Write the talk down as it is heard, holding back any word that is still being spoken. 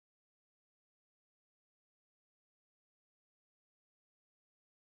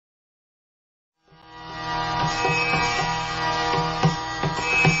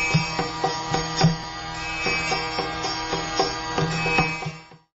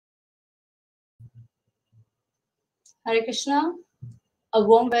Hare Krishna. A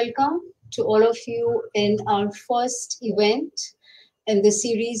warm welcome to all of you in our first event in the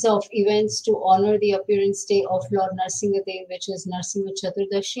series of events to honor the appearance day of Lord Narsingadev, which is Narsimha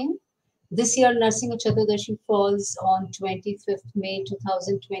Chaturdashi. This year, Narsimha Chaturdashi falls on 25th May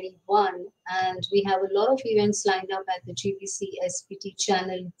 2021, and we have a lot of events lined up at the GBC SPT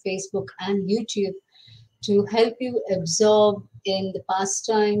channel, Facebook, and YouTube to help you absorb in the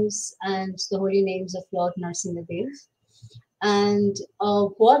pastimes and the holy names of Lord Narsingadev. And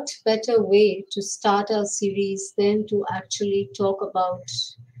what better way to start our series than to actually talk about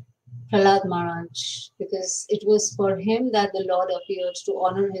Prahlada Maharaj, because it was for him that the Lord appeared to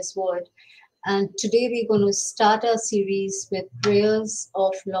honor his word. And today we're going to start our series with prayers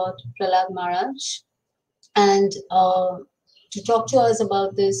of Lord Prahlada Maharaj. And to talk to us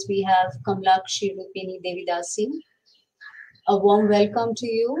about this, we have Kamalakshi Rupini Devi dasi. A warm welcome to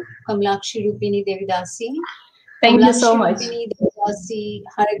you, Kamalakshi Rupini Devi dasi. Thank you so much.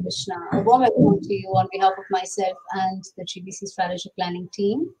 Hare Krishna. A warm welcome to you on behalf of myself and the GBC Strategy Planning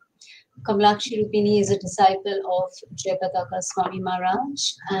team. Kamalakshi Rupini is a disciple of Jayapataka Swami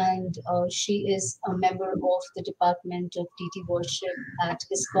Maharaj, and she is a member of the Department of Deity Worship at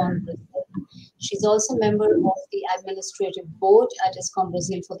Iskcon, Brazil. She's also a member of the Administrative Board at Iskcon,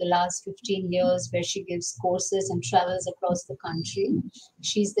 Brazil for the last 15 years, where she gives courses and travels across the country.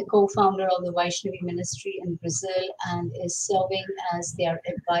 She's the co-founder of the Vaisnavi Ministry in Brazil and is serving as their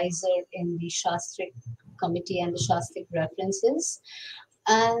advisor in the shastric committee and the shastric references.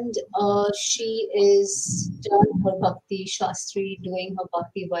 And she is done her Bhakti Shastri, doing her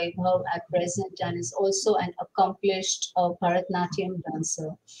Bhakti Vaibhav at present, and is also an accomplished Bharatanatyam dancer.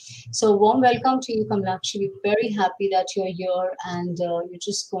 So warm welcome to you, Kamalakshi. We're very happy that you're here, and you're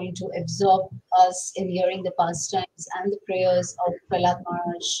just going to absorb us in hearing the pastimes and the prayers of Prahlada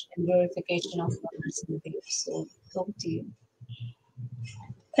Maharaj in glorification of Lord Narsingadev. So over to you.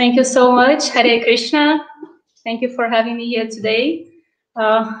 Thank you so much, Hare Krishna. Thank you for having me here today.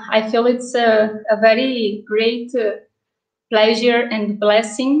 I feel it's a very great pleasure and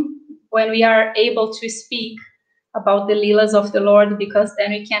blessing when we are able to speak about the Leelas of the Lord, because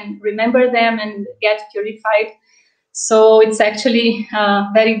then we can remember them and get purified. So it's actually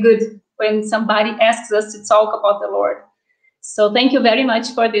very good when somebody asks us to talk about the Lord. So thank you very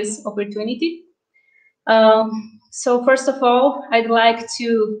much for this opportunity. So first of all, I'd like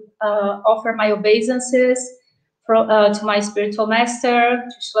to offer my obeisances to my spiritual master,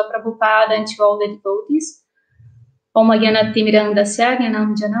 to Srila Prabhupada, and to all the devotees. Om Gyana Timirandasya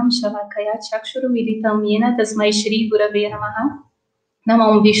Gyanam Janam Shalakaya Chakshurumiritam Yena Tasmai Shri Gurave Namaha.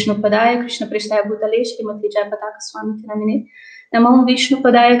 Namam Vishnu Padaya Krishna Prasthaya Bhutale Shrimati Jayapataka Swami Tinamine. Namam Vishnu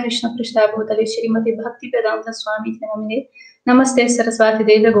Padaya Krishna Prasthaya Bhutale Shrimati Bhakti Vedanta Swami Tinamine. Namaste Saraswati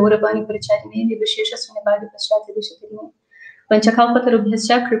Deva Gauravani Paracharine Vivashesha Sunabadi Paschati Vishatirine.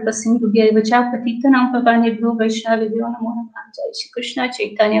 Panchakalpatarubhyascha Kripasindhubhya Vacha Patitanam Pavanebhyo Vaishnavibhyo Namo Namaha. Jai Shri Krishna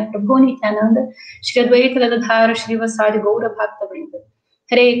Chaitanya Prabhu Nityananda Shri Advaita Gadadhara Shri Vasadi Gaura Bhakta Vrinda.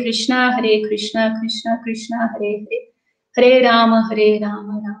 Hare Krishna Krishna Krishna Hare Hare Hare Rama Rama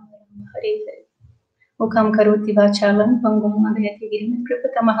Rama Hare Hare. Mukham Karoti Vachalam Pangum Madhyati Girim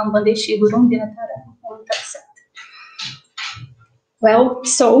Kripatamaham Vande Shri Gurum Dinataram. Om Tat Sat. Well,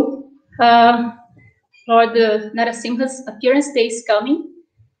 so Lord Narasimha's appearance day is coming,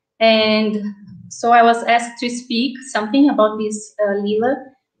 and so I was asked to speak something about this Leela,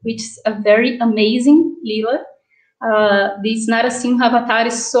 which is a very amazing Leela. This Narasimha avatar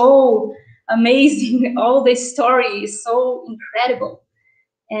is so amazing. All the story is so incredible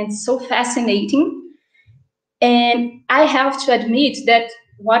and so fascinating. And I have to admit that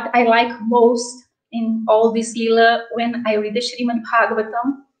what I like most in all this Leela when I read the Srimad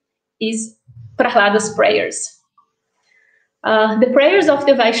Bhagavatam is Prahlada's prayers. The prayers of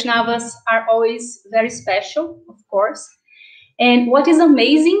the Vaishnavas are always very special, of course. And what is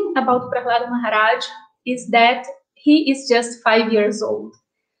amazing about Prahlada Maharaj is that he is just 5 years old.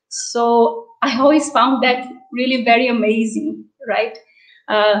 So I always found that really very amazing, right?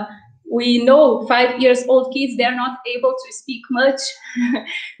 We know 5 years old kids, they're not able to speak much,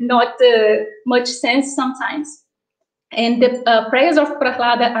 not much sense sometimes. And the prayers of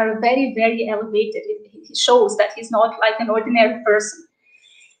Prahlada are very, very elevated. It shows that he's not like an ordinary person.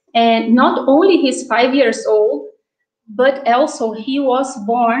 And not only he's 5 years old, but also he was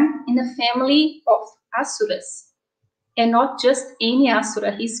born in a family of Asuras. And not just any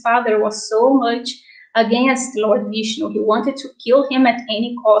Asura. His father was so much against Lord Vishnu. He wanted to kill him at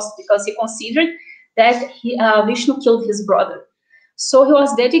any cost because he considered that Vishnu killed his brother. So he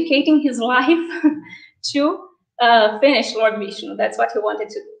was dedicating his life to finish Lord Vishnu. That's what he wanted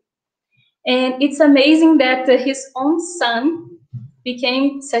to do. And it's amazing that his own son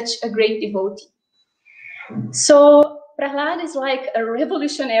became such a great devotee. So Prahlada is like a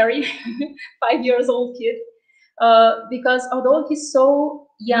revolutionary 5-year-old kid, because although he's so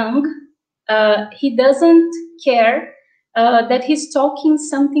young, he doesn't care that he's talking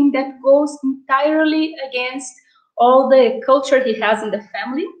something that goes entirely against all the culture he has in the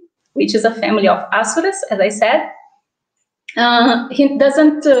family, which is a family of asuras, as I said. He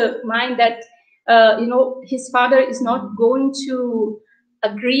doesn't mind that, his father is not going to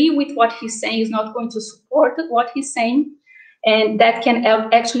agree with what he's saying, is not going to support what he's saying. And that can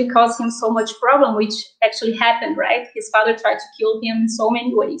actually cause him so much problem, which actually happened, right? His father tried to kill him in so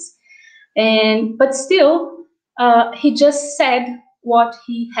many ways. But still, he just said what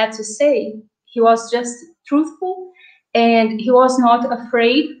he had to say. He was just truthful, and he was not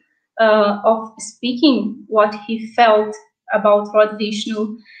afraid of speaking what he felt about Lord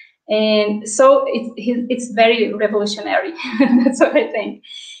Vishnu. And so it's very revolutionary. That's what I think.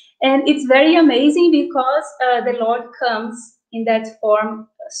 And it's very amazing because the Lord comes in that form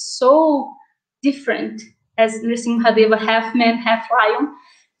so different as Nrsimhadeva, half man, half lion,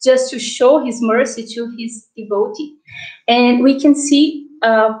 just to show his mercy to his devotee. And we can see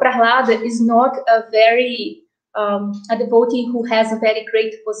Prahlada is not a devotee who has a very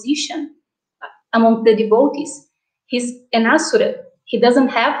great position among the devotees. He's an asura. He doesn't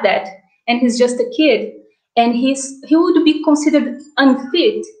have that, and he's just a kid. And he would be considered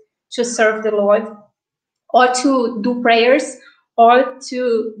unfit to serve the Lord, or to do prayers, or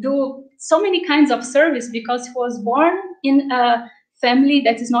to do so many kinds of service, because he was born in a family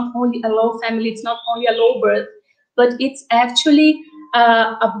that is not only a low family, it's not only a low birth, but it's actually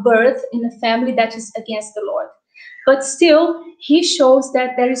a birth in a family that is against the Lord. But still, he shows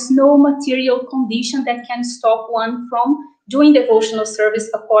that there is no material condition that can stop one from doing devotional service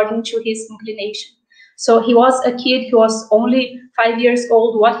according to his inclination. So he was a kid, he was only 5 years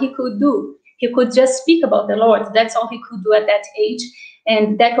old. What he could do? He could just speak about the Lord. That's all he could do at that age.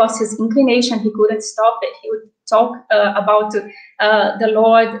 And that was his inclination. He couldn't stop it. He would talk about the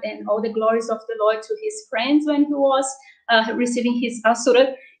Lord and all the glories of the Lord to his friends when he was receiving his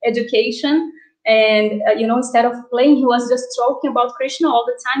asura education. And, instead of playing, he was just talking about Krishna all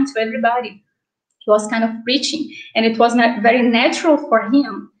the time to everybody. He was kind of preaching, and it was not very natural for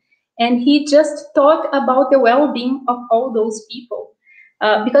him. And he just thought about the well-being of all those people,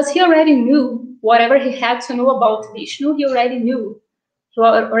 because he already knew whatever he had to know about Vishnu. He already knew. He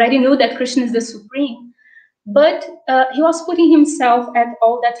already knew that Krishna is the supreme. But he was putting himself at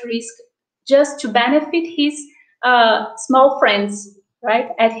all that risk just to benefit his small friends, right,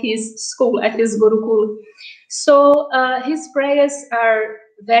 at his school, at his Gurukul. So his prayers are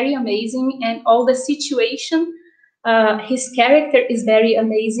very amazing, and all the situation, his character is very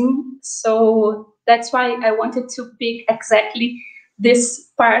amazing. So that's why I wanted to pick exactly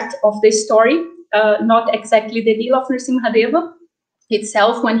this part of the story, not exactly the deal of Nrsimhadeva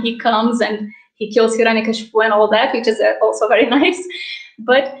itself when he comes and he kills Hiranyakashipu and all that, which is also very nice.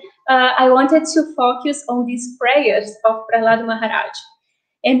 But I wanted to focus on these prayers of Prahlada Maharaj.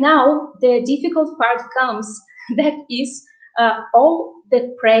 And now the difficult part comes, that is all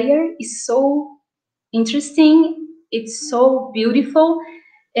the prayer is so interesting, it's so beautiful,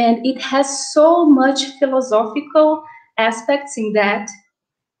 and it has so much philosophical aspects in that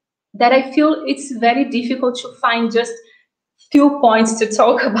I feel it's very difficult to find just few points to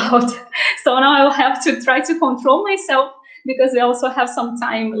talk about. So now I'll have to try to control myself, because we also have some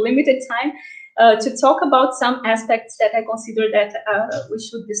time, limited time, to talk about some aspects that I consider that we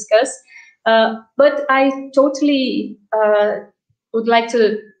should discuss. But I totally would like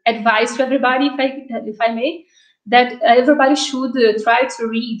to advise to everybody, if I may, that everybody should try to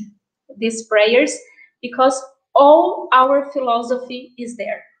read these prayers, because all our philosophy is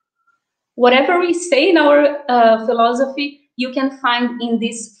there. Whatever we say in our philosophy, you can find in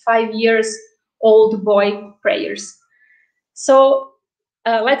these 5-year-old boy prayers. So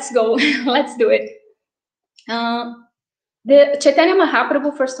let's go, let's do it. The Chaitanya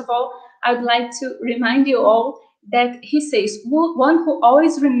Mahaprabhu, first of all, I would like to remind you all that he says, one who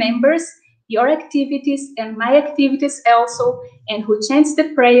always remembers your activities and my activities also, and who chants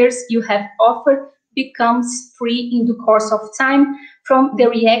the prayers you have offered, becomes free in the course of time from the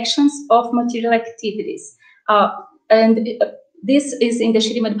reactions of material activities. This is in the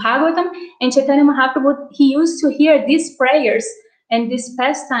Srimad Bhagavatam, and Chaitanya Mahaprabhu, he used to hear these prayers and these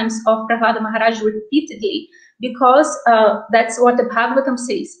pastimes of Prahlada Maharaj repeatedly, because that's what the Bhagavatam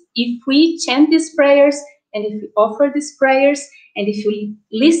says. If we chant these prayers, and if we offer these prayers, and if we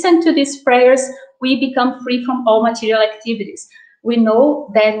listen to these prayers, we become free from all material activities. We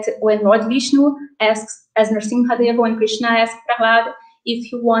know that when Lord Vishnu asks, as Nrsimhadeva, when Krishna asks Prahlada if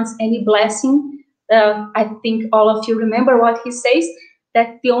he wants any blessing, I think all of you remember what he says,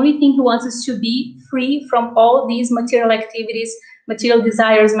 that the only thing he wants is to be free from all these material activities, material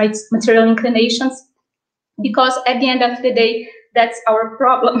desires, material inclinations, because at the end of the day, that's our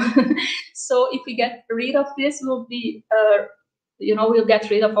problem. So if we get rid of this, we'll be, we'll get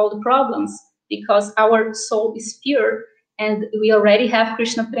rid of all the problems, because our soul is pure and we already have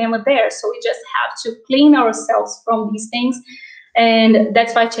Krishna Prema there. So we just have to clean ourselves from these things. And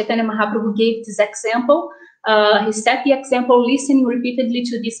that's why Chaitanya Mahaprabhu gave this example. He set the example listening repeatedly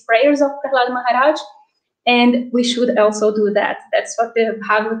to these prayers of Prahlada Maharaj, and we should also do that. That's what the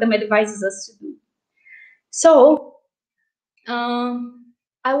Bhagavatam advises us to do. So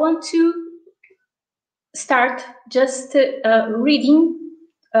I want to start just reading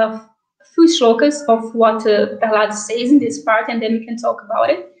a few shlokas of what Prahlada says in this part, and then we can talk about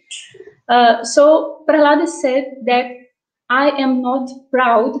it. So Prahlada said that I am not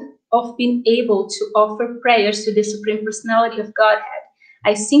proud of being able to offer prayers to the Supreme Personality of Godhead.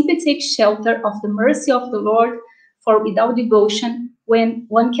 I simply take shelter of the mercy of the Lord, for without devotion, when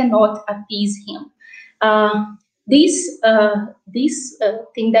one cannot appease him. This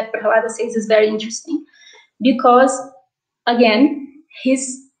thing that Prahlada says is very interesting, because, again,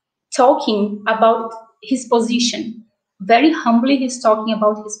 he's talking about his position. Very humbly, he's talking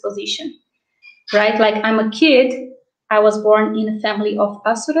about his position, right? Like, I'm a kid. I was born in a family of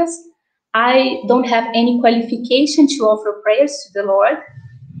asuras. I don't have any qualification to offer prayers to the Lord,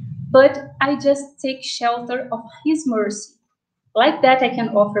 but I just take shelter of his mercy. Like that, I can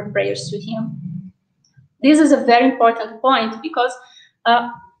offer prayers to him. This is a very important point, because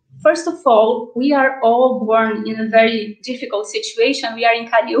first of all, we are all born in a very difficult situation. We are in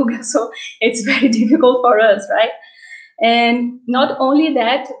Kali Yuga, so it's very difficult for us, right? And not only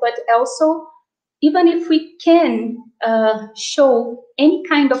that, but also, even if we can show any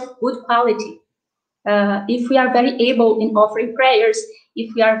kind of good quality, if we are very able in offering prayers,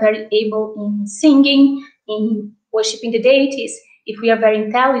 if we are very able in singing, in worshiping the deities, if we are very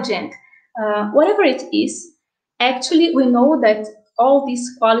intelligent, whatever it is, actually we know that all these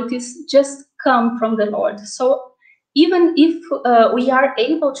qualities just come from the Lord. So even if we are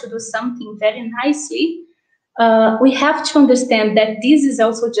able to do something very nicely, we have to understand that this is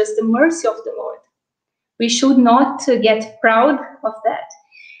also just the mercy of the Lord. We should not get proud of that.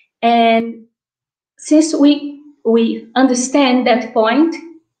 And since we understand that point,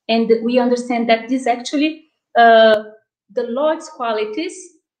 and we understand that this is actually the Lord's qualities,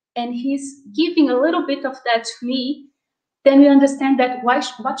 and he's giving a little bit of that to me, then we understand that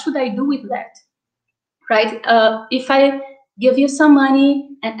what should I do with that, right? If I give you some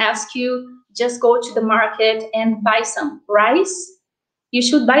money and ask you, just go to the market and buy some rice, you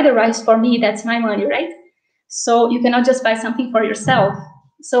should buy the rice for me, that's my money, right? So you cannot just buy something for yourself.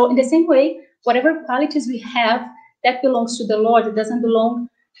 So in the same way, whatever qualities we have, that belongs to the Lord. It doesn't belong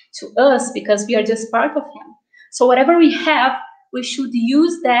to us, because we are just part of him. So whatever we have, we should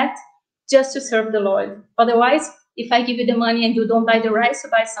use that just to serve the Lord. Otherwise, if I give you the money and you don't buy the rice, or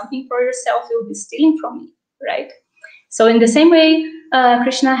buy something for yourself, you'll be stealing from me, right? So in the same way,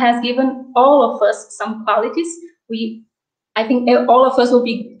 Krishna has given all of us some qualities. I think all of us will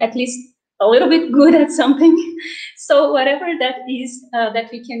be at least a little bit good at something. So whatever that is that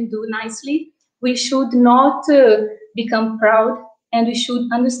we can do nicely, we should not become proud, and we should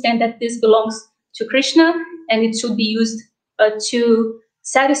understand that this belongs to Krishna, and it should be used to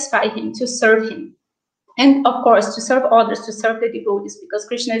satisfy him, to serve him. And of course, to serve others, to serve the devotees, because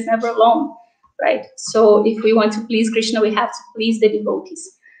Krishna is never alone, right? So if we want to please Krishna, we have to please the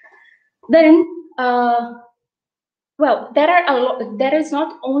devotees. Then, well, there is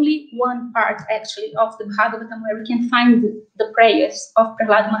not only one part, actually, of the Bhagavatam where we can find the prayers of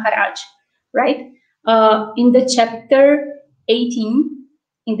Prahlada Maharaj, right? In the chapter 18,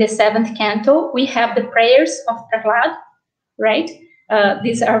 in the 7th canto, we have the prayers of Prahlada, right?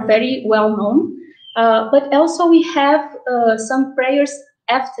 These are very well known. But also we have some prayers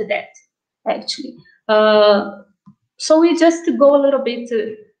after that, actually. So we just go a little bit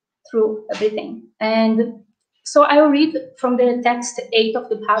through everything. And so I'll read from the text 8 of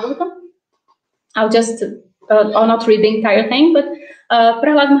the Bhagavatam. I'll not read the entire thing, but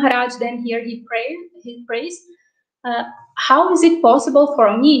Prahlada Maharaj, then here he prays, how is it possible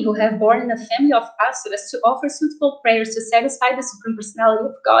for me, who have born in a family of asuras, to offer suitable prayers to satisfy the Supreme Personality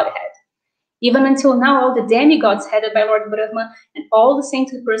of Godhead? Even until now, all the demigods headed by Lord Brahma and all the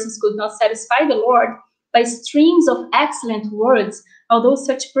saintly persons could not satisfy the Lord by streams of excellent words, although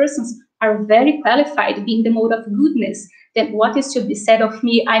such persons are very qualified, being the mode of goodness, then what is to be said of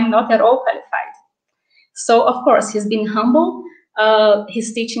me? I'm not at all qualified. So, of course, he's been humble.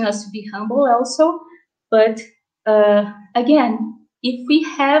 He's teaching us to be humble also. But again, if we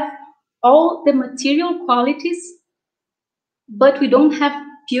have all the material qualities, but we don't have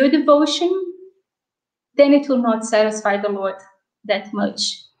pure devotion, then it will not satisfy the Lord that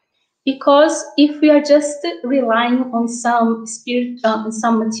much. Because if we are just relying on some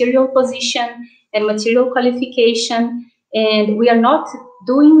some material position and material qualification, and we are not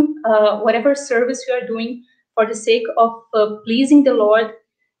doing whatever service we are doing for the sake of pleasing the Lord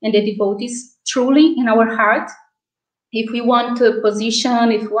and the devotees truly in our heart, if we want a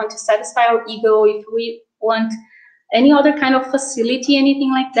position, if we want to satisfy our ego, if we want any other kind of facility,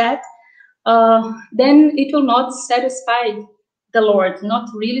 anything like that, then it will not satisfy the Lord, not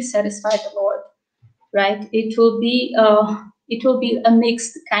really satisfy the Lord, right? It will be a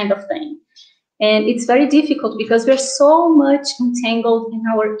mixed kind of thing. And it's very difficult because we're so much entangled in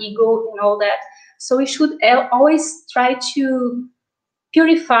our ego and all that. So we should always try to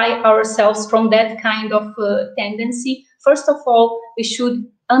purify ourselves from that kind of tendency. First of all, we should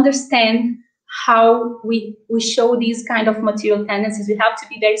understand how we show these kind of material tendencies. We have to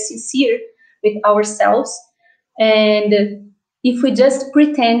be very sincere with ourselves. And if we just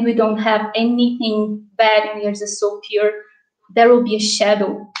pretend we don't have anything bad and we are just so pure, there will be a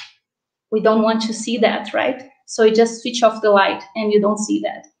shadow. We don't want to see that, right? So you just switch off the light and you don't see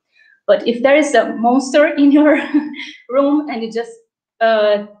that. But if there is a monster in your room and you just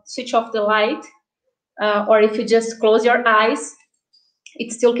switch off the light, or if you just close your eyes,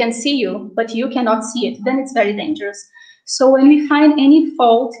 it still can see you, but you cannot see it, then it's very dangerous. So when we find any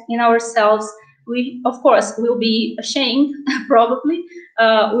fault in ourselves, we, of course, will be ashamed, probably,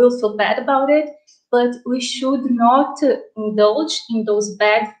 we'll feel bad about it, but we should not indulge in those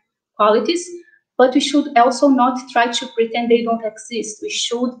bad qualities, but we should also not try to pretend they don't exist. We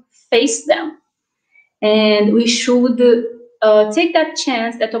should face them, and we should take that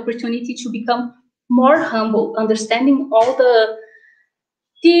chance, that opportunity to become more humble, understanding all the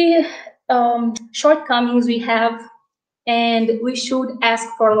shortcomings we have, and we should ask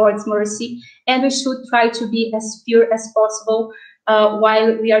for Lord's mercy, and we should try to be as pure as possible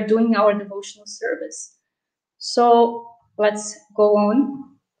while we are doing our devotional service. So let's go on.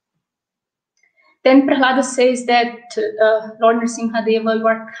 Then Prahlada says that, Lord Nrsimhadeva, you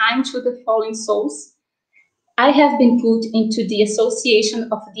are kind to the fallen souls. I have been put into the association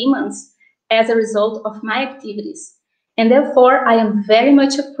of demons as a result of my activities, and therefore I am very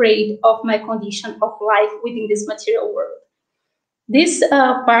much afraid of my condition of life within this material world. This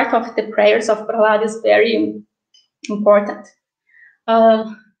part of the prayers of Prahlada is very important.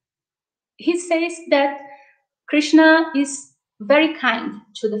 He says that Krishna is very kind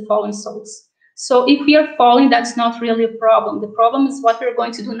to the fallen souls. So if we are falling, that's not really a problem. The problem is what we're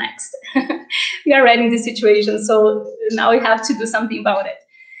going to do next. We are already in this situation, so now we have to do something about it.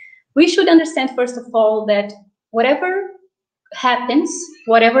 We should understand, first of all, that whatever happens,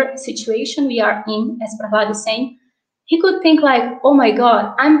 whatever situation we are in, as Prahlada is saying, he could think like, oh my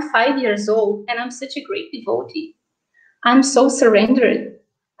God, I'm 5 years old and I'm such a great devotee. I'm so surrendered.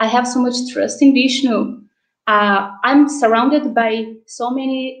 I have so much trust in Vishnu. I'm surrounded by so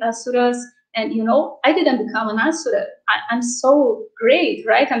many asuras, and you know, I didn't become an asura. I'm so great,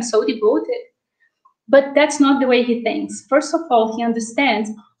 right? I'm so devoted. But that's not the way he thinks. First of all, he understands,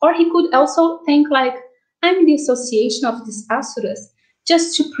 or he could also think like, I'm in the association of these asuras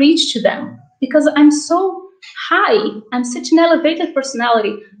just to preach to them because I'm so high. I'm such an elevated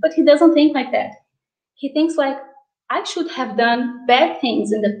personality. But he doesn't think like that. He thinks like, I should have done bad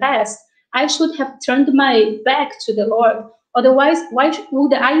things in the past. I should have turned my back to the Lord. Otherwise, why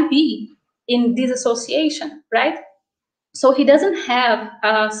would I be in this association, right? So he doesn't have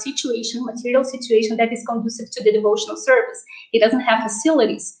a situation, material situation that is conducive to the devotional service. He doesn't have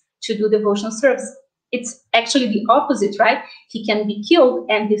facilities to do devotional service. It's actually the opposite, right? He can be killed,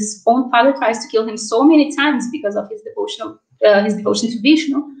 and his own father tries to kill him so many times because of his devotion to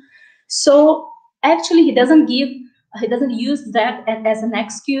Vishnu. So actually, he doesn't use that as an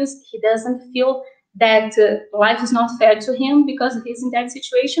excuse. He doesn't feel that life is not fair to him because he's in that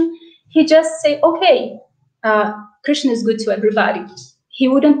situation. He just say, okay, Krishna is good to everybody. He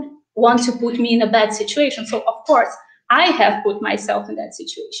wouldn't want to put me in a bad situation. So of course, I have put myself in that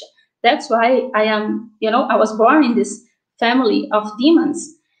situation. That's why I am, I was born in this family of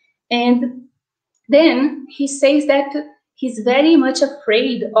demons. And then he says that he's very much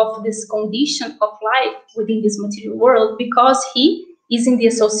afraid of this condition of life within this material world because he is in the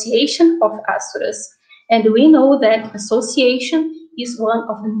association of asuras. And we know that association is one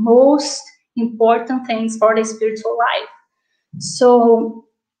of the most important things for the spiritual life. So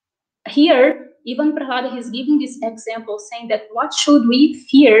here, even Prahlada is giving this example, saying that what should we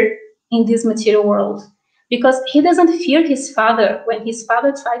fear in this material world? Because he doesn't fear his father when his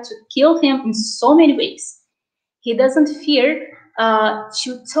father tried to kill him in so many ways. He doesn't fear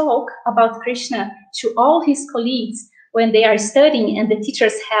to talk about Krishna to all his colleagues when they are studying and the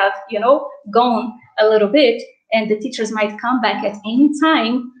teachers have, gone a little bit, and the teachers might come back at any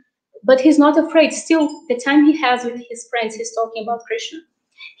time, but he's not afraid. Still, the time he has with his friends, he's talking about Krishna.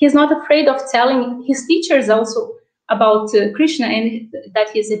 He's not afraid of telling his teachers also about Krishna and that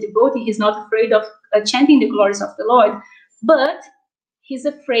he's a devotee. He's not afraid of chanting the glories of the Lord, but he's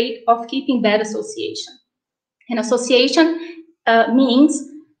afraid of keeping bad association. And association means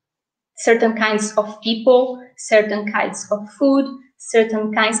certain kinds of people, certain kinds of food,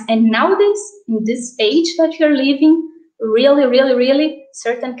 certain kinds. And nowadays, in this age that we are living, really, really, really,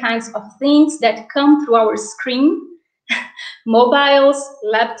 certain kinds of things that come through our screen, mobiles,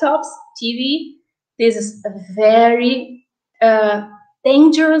 laptops, TV. This is a very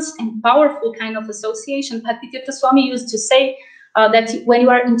dangerous and powerful kind of association. Bhakti Swami used to say that when you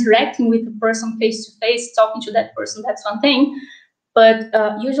are interacting with a person face to face, talking to that person, that's one thing. But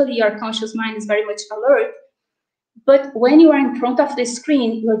usually your conscious mind is very much alert. But when you are in front of the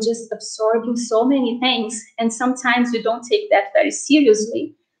screen, you're just absorbing so many things. And sometimes you don't take that very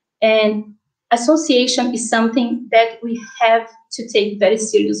seriously. And association is something that we have to take very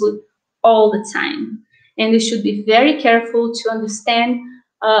seriously all the time. And we should be very careful to understand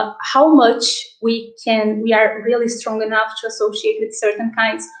how much we are really strong enough to associate with certain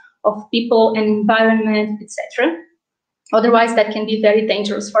kinds of people and environment, etc. Otherwise, that can be very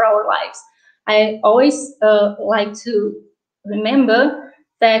dangerous for our lives. I always like to remember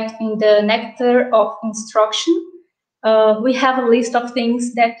that in the Nectar of Instruction, we have a list of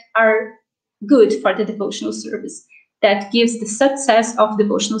things that are good for the devotional service, that gives the success of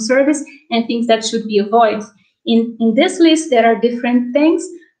devotional service, and things that should be avoided. In this list, there are different things,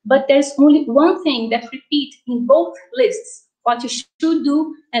 but there's only one thing that repeats in both lists, what you should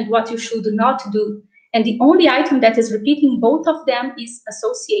do and what you should not do. And the only item that is repeating both of them is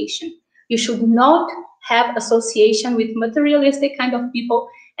association. You should not have association with materialistic kind of people,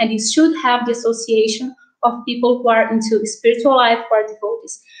 and you should have the association of people who are into spiritual life, who are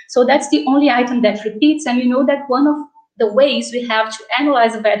devotees. So that's the only item that repeats, and we know that one of the ways we have to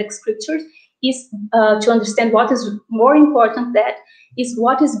analyze the Vedic scriptures is to understand what is more important, that is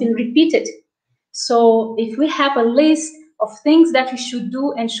what has been repeated. So if we have a list of things that we should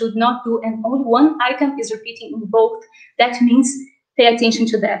do and should not do, and only one item is repeating in both, that means pay attention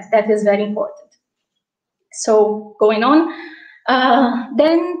to that. That is very important. So going on,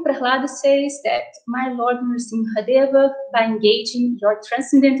 then Prahlada says that, my Lord Nrsimhadeva, by engaging your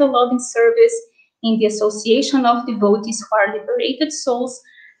transcendental loving service in the association of devotees who are liberated souls,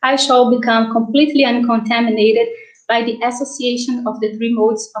 I shall become completely uncontaminated by the association of the three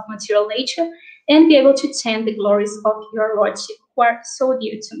modes of material nature and be able to chant the glories of your Lordship, who are so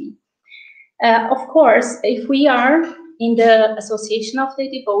dear to me. Of course, if we are in the association of the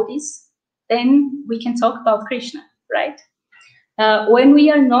devotees, then we can talk about Krishna, right? When we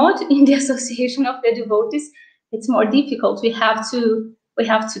are not in the association of the devotees, it's more difficult. We have to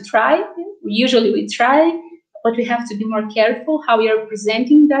try. Usually we try, but we have to be more careful how we are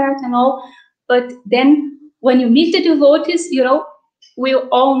presenting that and all. But then when you meet the devotees, we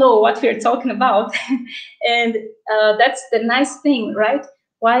all know what we're talking about. And that's the nice thing, right?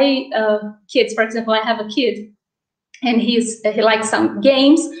 Why kids, for example, I have a kid, and he likes some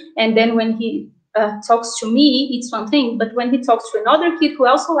games, and then when he talks to me, it's one thing, but when he talks to another kid who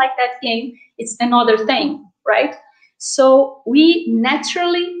also like that game, it's another thing, right? So we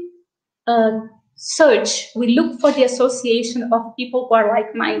naturally we look for the association of people who are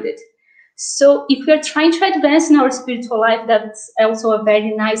like-minded. So if we're trying to advance in our spiritual life, that's also a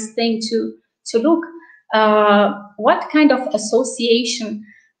very nice thing to look. What kind of association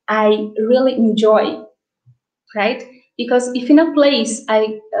I really enjoy, right? Because if in a place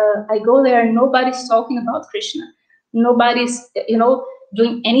I go there and nobody's talking about Krishna, nobody's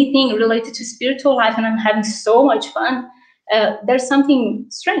doing anything related to spiritual life, and I'm having so much fun, there's something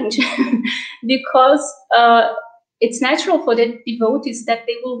strange. Because it's natural for the devotees that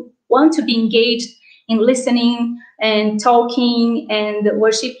they will want to be engaged in listening and talking and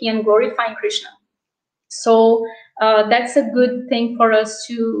worshiping and glorifying Krishna. So that's a good thing for us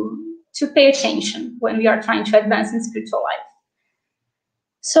to pay attention when we are trying to advance in spiritual life.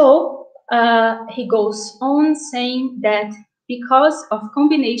 So he goes on saying that because of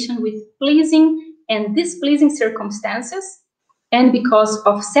combination with pleasing and displeasing circumstances, And because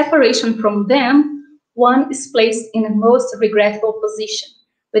of separation from them, one is placed in a most regrettable position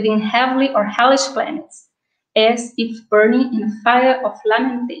within heavenly or hellish planets, as if burning in a fire of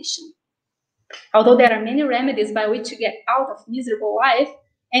lamentation. Although there are many remedies by which to get out of miserable life,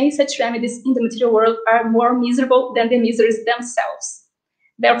 any such remedies in the material world are more miserable than the miseries themselves.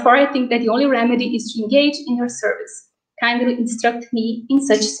 Therefore, I think that the only remedy is to engage in your service. Kindly instruct me in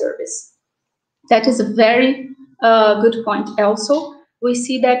such service. That is a very good point. Also, we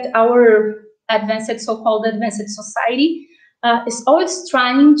see that our advanced, so-called advanced society is always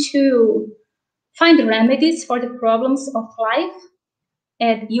trying to find remedies for the problems of life.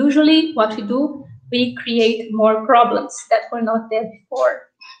 And usually what we do, we create more problems that were not there before.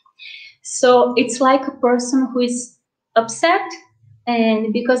 So it's like a person who is upset,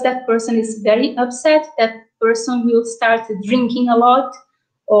 and because that person is very upset, that person will start drinking a lot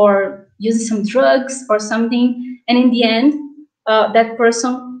or using some drugs or something, and in the end, that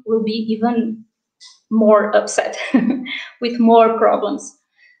person will be even more upset with more problems.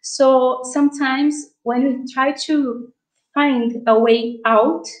 So sometimes when we try to find a way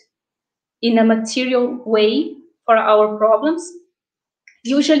out in a material way for our problems,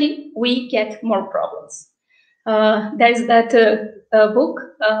 usually we get more problems. There's that book,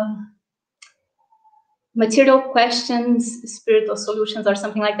 Material Questions, Spiritual Solutions, or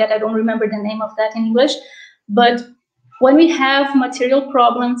something like that. I don't remember the name of that in English. But when we have material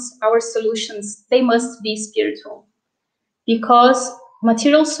problems, our solutions, they must be spiritual. Because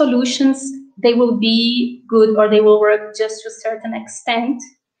material solutions, they will be good or they will work just to a certain extent.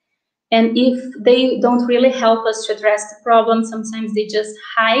 And if they don't really help us to address the problem, sometimes they just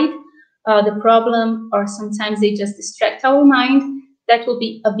hide the problem, or sometimes they just distract our mind, that will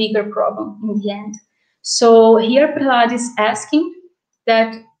be a bigger problem in the end. So here Prahlada is asking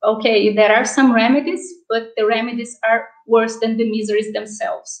that, okay, there are some remedies, but the remedies are worse than the miseries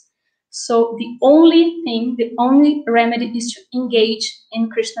themselves. So the only thing, the only remedy is to engage in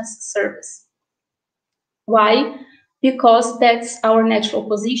Krishna's service. Why? Because that's our natural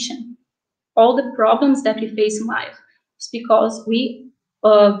position. All the problems that we face in life is because we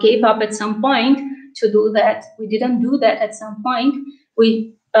gave up at some point to do that. We didn't do that at some point.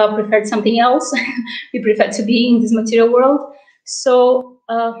 We preferred something else. We preferred to be in this material world. So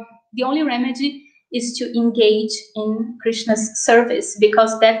the only remedy is to engage in Krishna's service,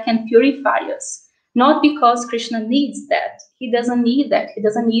 because that can purify us. Not because Krishna needs that. He doesn't need that. He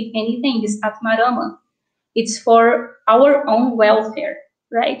doesn't need anything. He's Atmarama. It's for our own welfare,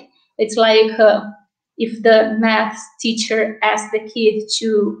 right? It's like if the math teacher asks the kid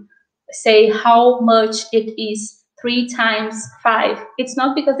to say how much it is 3 times 5. It's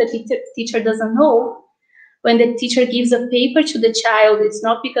not because the teacher doesn't know. When the teacher gives a paper to the child, it's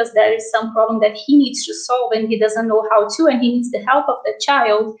not because there is some problem that he needs to solve and he doesn't know how to, and he needs the help of the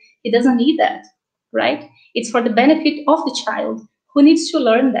child. He doesn't need that, right? It's for the benefit of the child who needs to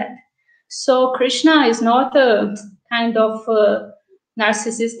learn that. So Krishna is not a kind of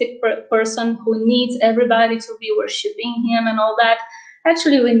narcissistic person who needs everybody to be worshiping him and all that.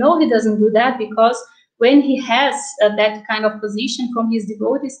 Actually, we know he doesn't do that, because when he has that kind of position from his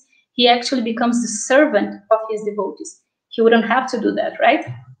devotees, he actually becomes the servant of his devotees. He wouldn't have to do that, right?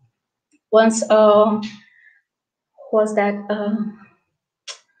 Once, was that,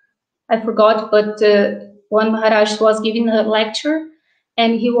 I forgot, but one Maharaj was giving a lecture,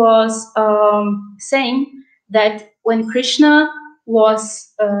 and he was saying that when Krishna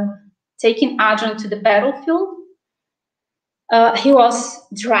was taking Arjuna to the battlefield, he was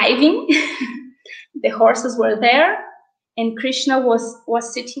driving, the horses were there, and Krishna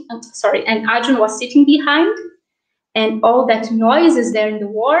was sitting, and Arjuna was sitting behind, and all that noise is there in the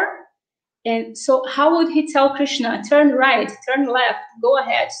war. And so how would he tell Krishna, turn right, turn left, go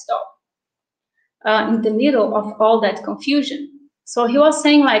ahead, stop, in the middle of all that confusion? So he was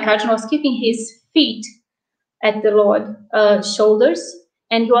saying, like, Arjuna was keeping his feet at the Lord's shoulders,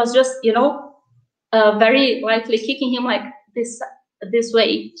 and he was just, very lightly kicking him like this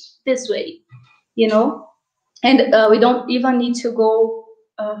way, and we don't even need to go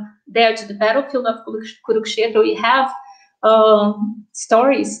there to the battlefield of Kurukshetra. We have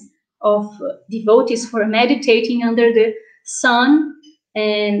stories of devotees who are meditating under the sun,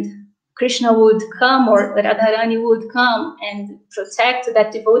 and Krishna would come, or Radharani would come and protect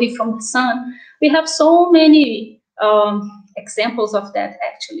that devotee from the sun. We have so many examples of that,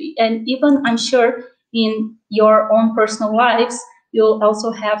 actually. And even, I'm sure, in your own personal lives, you'll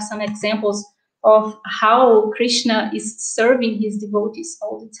also have some examples of how Krishna is serving his devotees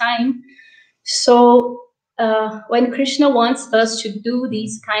all the time. So when Krishna wants us to do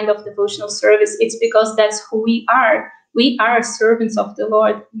this kind of devotional service, it's because that's who we are. We are servants of the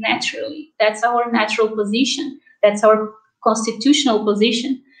Lord naturally. That's our natural position. That's our constitutional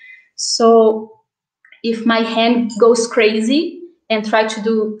position. So if my hand goes crazy and try to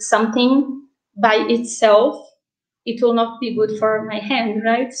do something by itself, it will not be good for my hand,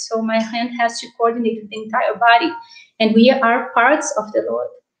 right? So my hand has to coordinate with the entire body. And we are parts of the Lord.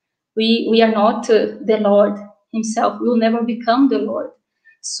 We are not the Lord himself. We will never become the Lord.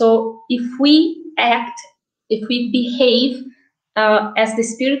 So if we act, if we behave as the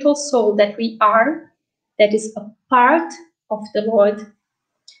spiritual soul that we are, that is a part of the Lord,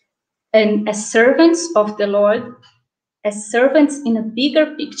 and as servants of the Lord, as servants in a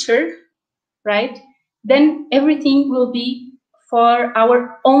bigger picture, right? Then everything will be for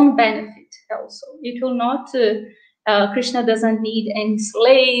our own benefit also. It will not, Krishna doesn't need any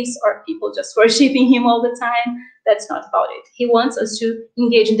slaves or people just worshiping him all the time. That's not about it. He wants us to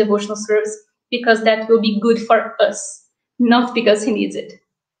engage in devotional service because that will be good for us, not because he needs it.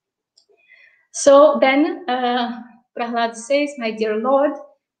 So then Prahlada says, my dear Lord,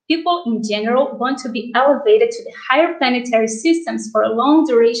 people in general want to be elevated to the higher planetary systems for a long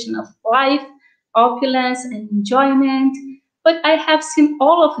duration of life, opulence, and enjoyment. But I have seen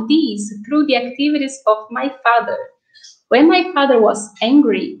all of these through the activities of my father. When my father was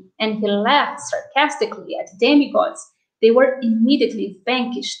angry and he laughed sarcastically at demigods, they were immediately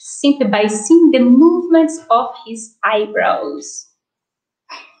vanquished simply by seeing the movements of his eyebrows.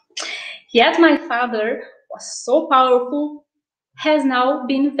 Yet my father was so powerful, has now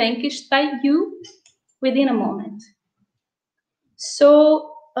been vanquished by you within a moment.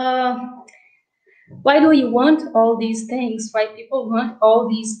 So why do you want all these things? Why people want all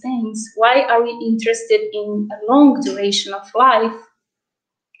these things? Why are we interested in a long duration of life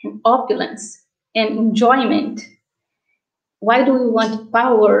and opulence and enjoyment? Why do we want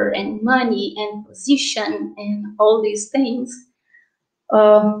power and money and position and all these things?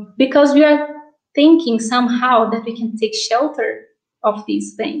 Because we are thinking somehow that we can take shelter of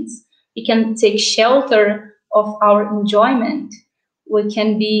these things. We can take shelter of our enjoyment. We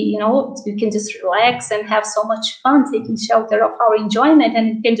can be, we can just relax and have so much fun taking shelter of our enjoyment,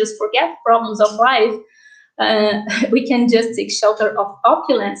 and we can just forget problems of life. We can just take shelter of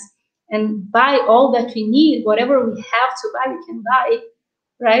opulence and buy all that we need. Whatever we have to buy, we can buy,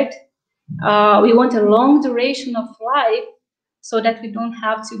 right? We want a long duration of life so that we don't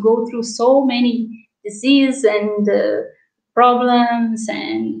have to go through so many disease and problems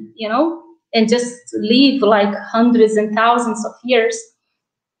and, and just live like hundreds and thousands of years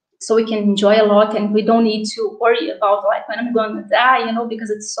so we can enjoy a lot and we don't need to worry about like when I'm going to die, because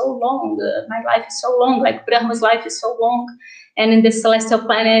it's so long. My life is so long, like Brahma's life is so long. And in the celestial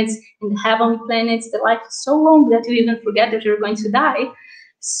planets, in the heavenly planets, the life is so long that you even forget that you're going to die.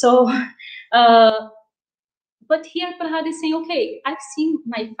 So, but here Prahlada is saying, okay, I've seen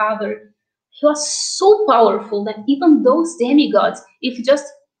my father. He was so powerful that even those demigods, if you just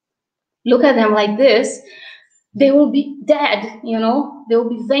look at them like this, they will be dead, they will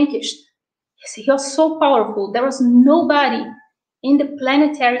be vanquished. He was so powerful. There was nobody in the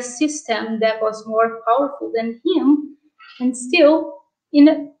planetary system that was more powerful than him. And still,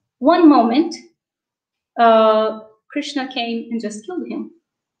 in one moment, Krishna came and just killed him.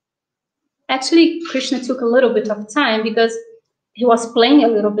 Actually, Krishna took a little bit of time because he was playing a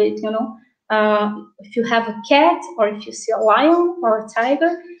little bit, if you have a cat or if you see a lion or a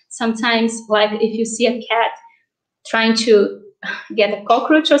tiger, sometimes like if you see a cat trying to get a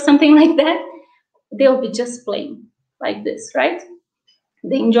cockroach or something like that, they'll be just playing like this, right?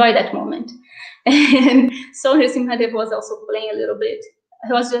 They enjoy that moment. And so Nrsimhadev was also playing a little bit.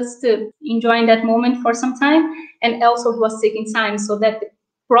 He was just enjoying that moment for some time, and also he was taking time so that the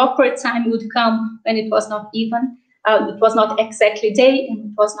proper time would come when it was not even, it was not exactly day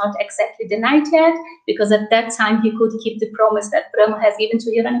and it was not exactly the night yet, because at that time he could keep the promise that Brahma has given to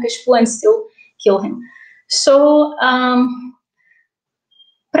Hiranyakashipu and still kill him. So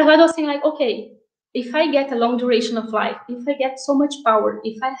Prahlada was saying like, okay, if I get a long duration of life, if I get so much power,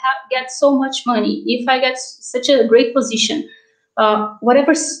 if I get so much money, if I get such a great position,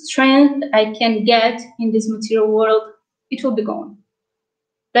 whatever strength I can get in this material world, it will be gone.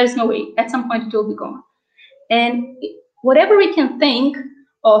 There's no way. At some point, it will be gone. And whatever we can think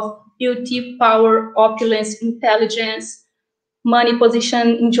of beauty, power, opulence, intelligence, money,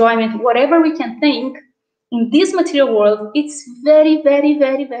 position, enjoyment, whatever we can think, in this material world, it's very, very,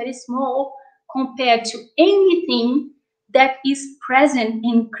 very, very small compared to anything that is present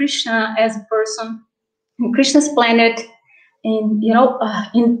in Krishna as a person, in Krishna's planet, in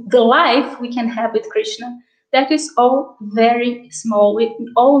in the life we can have with Krishna. That is all very small. We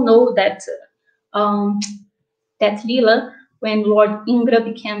all know that that lila when Lord Indra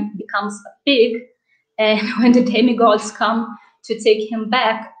becomes a pig, and when the demigods come to take him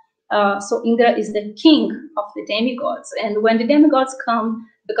back. So Indra is the king of the demigods, and when the demigods come,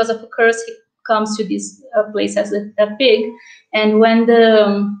 because of a curse, he comes to this place as a pig, and when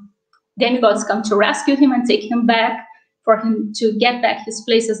the demigods come to rescue him and take him back, for him to get back his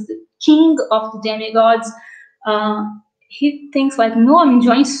place as the king of the demigods, he thinks like, no, I'm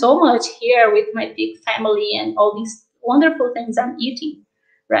enjoying so much here with my big family and all these wonderful things I'm eating,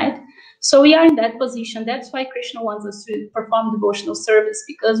 right? So we are in that position. That's why Krishna wants us to perform devotional service,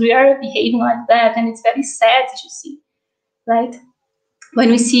 because we are behaving like that, and it's very sad to see, right? When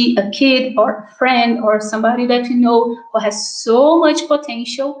we see a kid or a friend or somebody that we know who has so much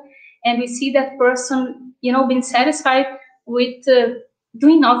potential, and we see that person, you know, being satisfied with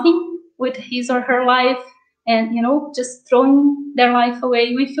doing nothing with his or her life, and, you know, just throwing their life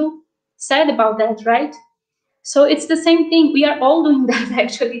away, we feel sad about that, right? So it's the same thing. We are all doing that,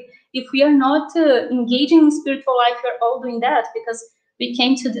 actually. If we are not engaging in spiritual life, we are all doing that, because we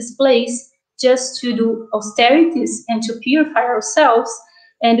came to this place just to do austerities and to purify ourselves.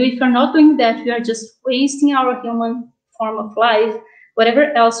 And if we're not doing that, we are just wasting our human form of life.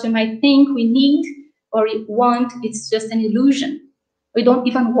 Whatever else we might think we need or want, it's just an illusion. We don't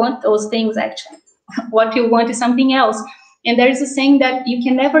even want those things, actually. What you want is something else. And there is a saying that you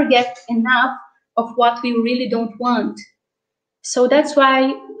can never get enough of what we really don't want. So that's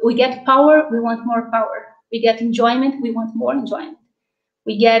why we get power, we want more power. We get enjoyment, we want more enjoyment.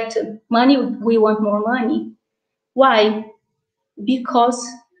 We get money, we want more money. Why? Because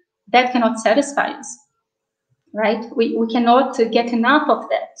that cannot satisfy us, right? We cannot get enough of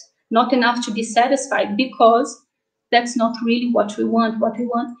that, not enough to be satisfied, because that's not really what we want. What we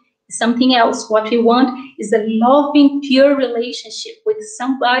want is something else. What we want is a loving, pure relationship with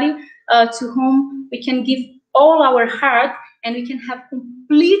somebody to whom we can give all our heart, and we can have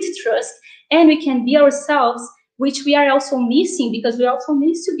complete trust, and we can be ourselves, which we are also missing, because we also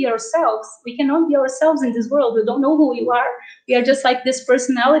need to be ourselves. We cannot be ourselves in this world. We don't know who we are. We are just like this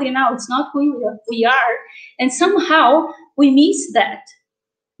personality now. It's not who we are. And somehow we miss that,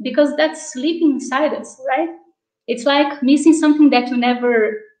 because that's sleeping inside us, right? It's like missing something that you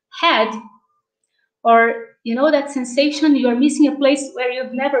never had, or, you know, that sensation you're missing a place where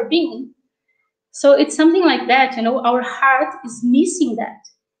you've never been. So it's something like that, you know, our heart is missing that,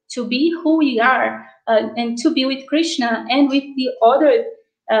 to be who we are, and to be with Krishna and with the other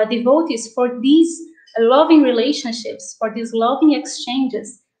devotees for these loving relationships, for these loving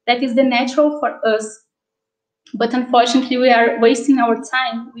exchanges. That is the natural for us. But unfortunately, we are wasting our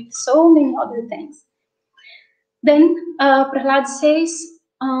time with so many other things. Then Prahlad says,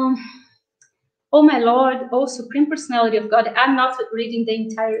 oh my Lord, oh Supreme Personality of God. I'm not reading the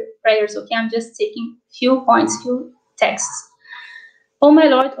entire prayers, okay? I'm just taking few points, few texts. Oh my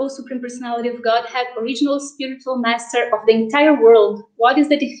Lord, oh Supreme Personality of God, head original spiritual master of the entire world, what is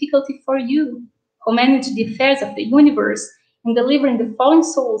the difficulty for you, who manage the affairs of the universe in delivering the fallen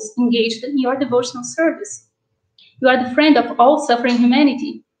souls engaged in your devotional service? You are the friend of all suffering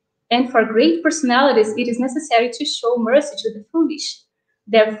humanity, and for great personalities, it is necessary to show mercy to the foolish.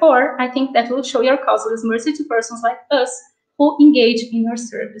 Therefore, I think that will show your causeless mercy to persons like us who engage in your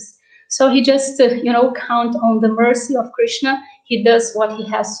service. So he just, count on the mercy of Krishna. He does what he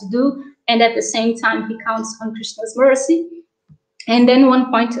has to do, and at the same time, he counts on Krishna's mercy. And then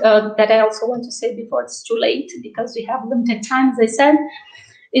one point that I also want to say before it's too late, because we have limited time, as I said,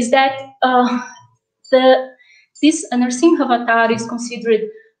 is that this Narasimha avatar is considered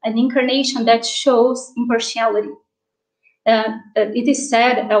an incarnation that shows impartiality. It is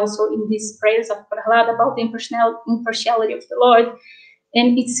said also in these prayers of Prahlada about the impartiality of the Lord.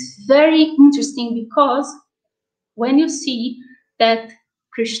 And it's very interesting, because when you see that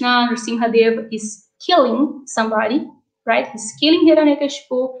Krishna, Narasimha Dev, is killing somebody, right? He's killing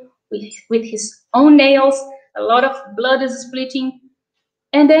Hiranyakashipu with his own nails, a lot of blood is splitting.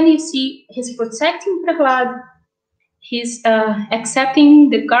 And then you see he's protecting Prahlad, he's accepting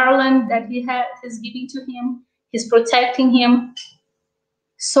the garland that he's giving to him, he's protecting him.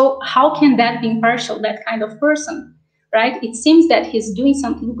 So how can that be impartial, that kind of person, right? It seems that he's doing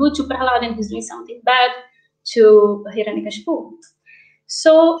something good to Prahlad and he's doing something bad to Hiranyakashipu.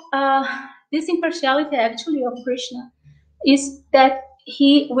 So this impartiality actually of Krishna is that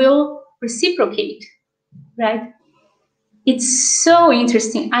he will reciprocate, right? It's so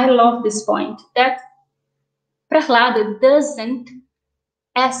interesting. I love this point, that Prahlada doesn't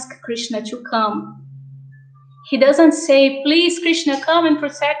ask Krishna to come. He doesn't say, please, Krishna, come and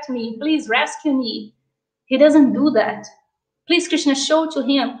protect me. Please rescue me. He doesn't do that. Please, Krishna, show to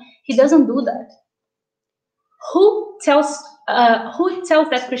him. He doesn't do that. who tells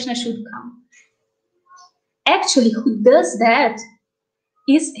that Krishna should come? Actually, who does that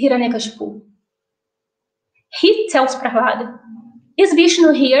is Hiranyakashipu. He tells Prahlada, is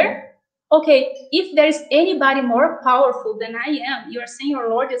Vishnu here? Okay, if there is anybody more powerful than I am, you are saying your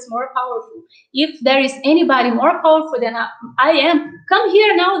Lord is more powerful. If there is anybody more powerful than I am, come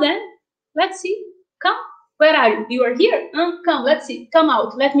here now then. Let's see. Come. Where are you? You are here. Come, let's see. Come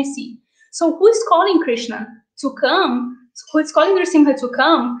out. Let me see. So who is calling Krishna to come? Who is calling Nrsimha to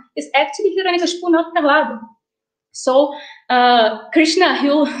come is actually Hiranyakashipu, not Prahlada. So Krishna,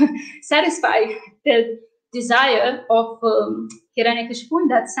 will satisfy the desire of Hiranyakashipu in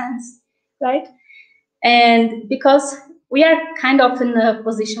that sense, right? And because we are kind of in a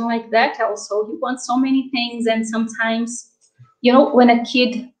position like that also, he wants so many things, and sometimes, you know, when a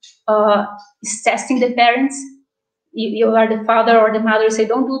kid is testing the parents, you are the father or the mother, say,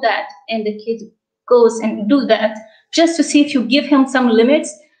 don't do that, and the kid goes and do that, just to see if you give him some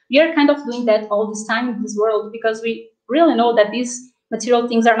limits. We are kind of doing that all this time in this world, because we really know that these material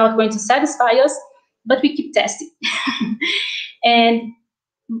things are not going to satisfy us, but we keep testing. And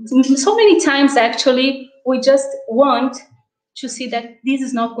so many times, actually, we just want to see that this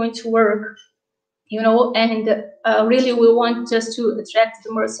is not going to work, you know, and really we want just to attract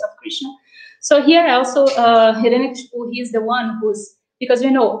the mercy of Krishna. So here also, Hiranyakashipu, he is the one who's, because we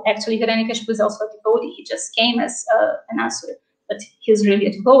know, actually, Hiranyakashipu is also a devotee. He just came as an asura, but he's really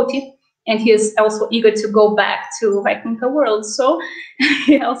a devotee, and he is also eager to go back to Vaikuntha world. So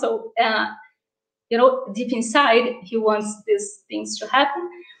he also, you know, deep inside, he wants these things to happen.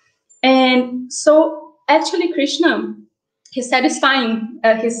 And so actually Krishna, he's satisfying,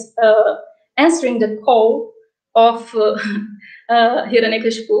 he's answering the call of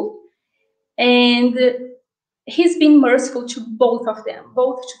Hiranyakashipu, and he's been merciful to both of them,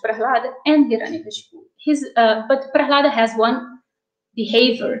 both to Prahlada and Hiranyakashipu. But Prahlada has one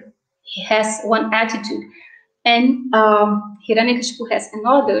behavior, he has one attitude, and Hiranyakashipu has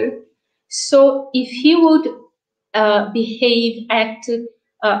another. So if he would behave, act,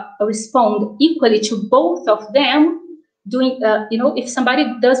 respond equally to both of them, doing, you know, if somebody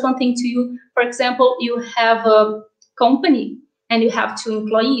does one thing to you, for example, you have a company and you have 2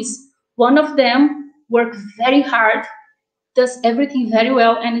 employees, one of them works very hard, does everything very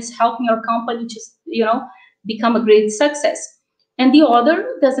well, and is helping your company to, you know, become a great success, and the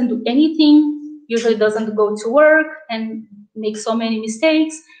other doesn't do anything, usually doesn't go to work and makes so many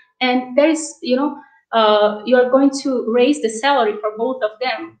mistakes, and there is, you know, you are going to raise the salary for both of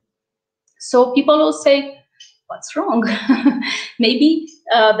them. So people will say, what's wrong? Maybe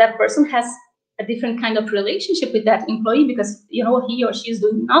that person has a different kind of relationship with that employee, because, you know, he or she is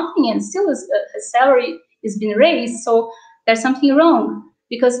doing nothing and still his salary is being raised. So there's something wrong,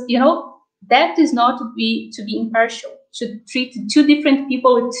 because, you know, that is not to be impartial, to treat 2 different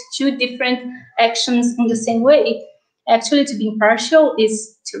people with 2 different actions in the same way. Actually, to be impartial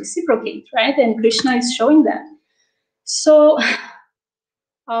is to reciprocate, right? And Krishna is showing that. So,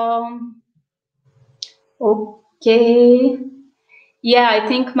 okay. Yeah, I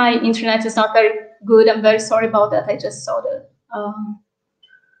think my internet is not very good. I'm very sorry about that. I just saw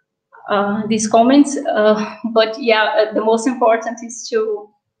these comments. But yeah, the most important is to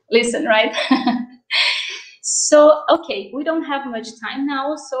listen, right? So, okay, we don't have much time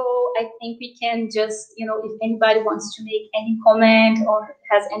now, so I think we can just, you know, if anybody wants to make any comment or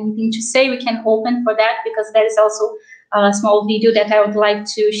has anything to say, we can open for that, because there is also a small video that I would like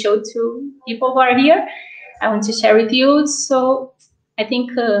to show to people who are here. I want to share with you, so I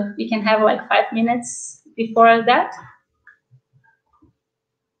think we can have like 5 minutes before that.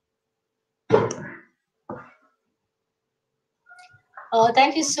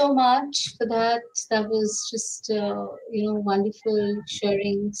 Thank you so much for that. That was just, you know, wonderful,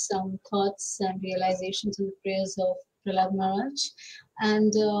 sharing some thoughts and realizations and prayers of Prahlada Maharaj.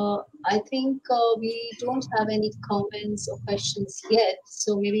 And I think we don't have any comments or questions yet,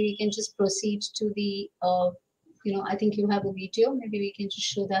 so maybe we can just proceed to the, you know, I think you have a video. Maybe we can just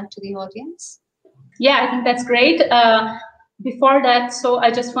show that to the audience. Yeah, I think that's great. Before that, so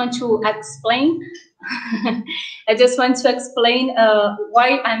I just want to explain. I just want to explain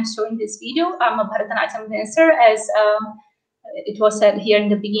why I'm showing this video. I'm a Bharatanatyam dancer, as it was said here in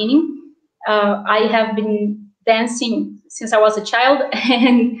the beginning. I have been dancing since I was a child,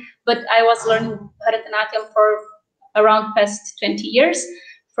 but I was learning Bharatanatyam for around past 20 years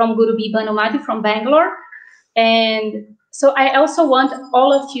from Guru B. Banumati from Bangalore. And so I also want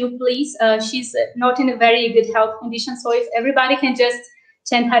all of you, please, she's not in a very good health condition, so if everybody can just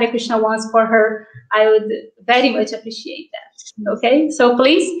chant Hare Krishna once for her, I would very much appreciate that. Okay, so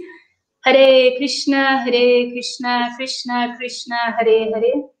please Hare Krishna, Krishna Krishna, Hare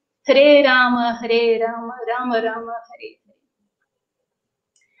Hare, Hare Rama, Rama Rama, Hare Hare.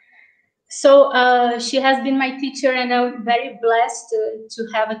 So she has been my teacher, and I'm very blessed to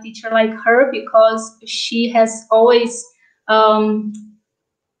have a teacher like her, because she has always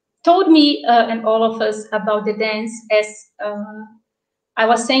told me and all of us about the dance, as I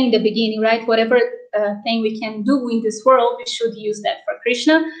was saying in the beginning, right? Whatever thing we can do in this world, we should use that for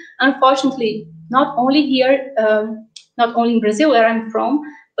Krishna. Unfortunately, not only here, not only in Brazil, where I'm from,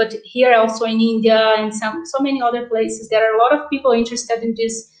 but here also in India and so many other places, there are a lot of people interested in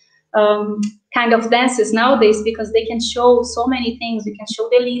this kind of dances nowadays, because they can show so many things. We can show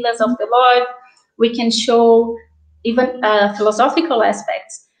the leelas of the Lord. We can show even philosophical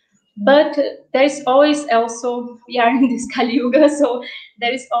aspects. But there is always also, we are in this Kali Yuga, so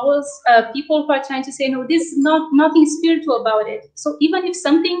there is always people who are trying to say, no, this is nothing spiritual about it. So even if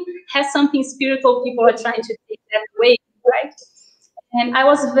something has something spiritual, people are trying to take that away, right? And I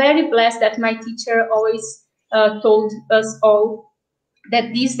was very blessed that my teacher always told us all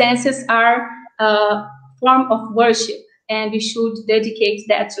that these dances are a form of worship, and we should dedicate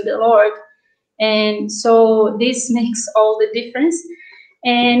that to the Lord. And so this makes all the difference.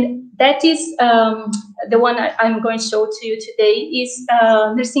 And that is the one I'm going to show to you today is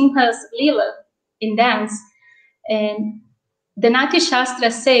Nrsimha's Leela in dance. And the Natya Shastra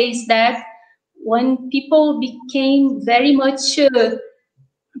says that when people became very much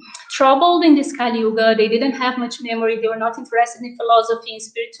troubled in this Kali Yuga, they didn't have much memory, they were not interested in philosophy, in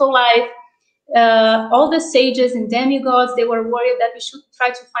spiritual life, all the sages and demigods, they were worried that we should try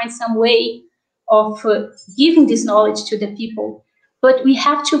to find some way of giving this knowledge to the people. But we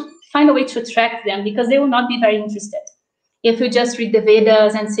have to find a way to attract them, because they will not be very interested. If you just read the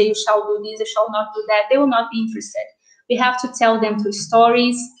Vedas and say, you shall do this, you shall not do that, they will not be interested. We have to tell them through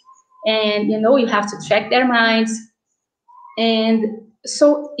stories, and you have to track their minds. And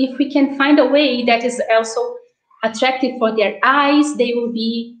so if we can find a way that is also attractive for their eyes, they will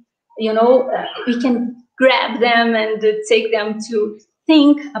be, we can grab them and take them to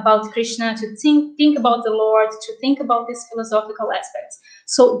think about Krishna, to think about the Lord, to think about these philosophical aspects.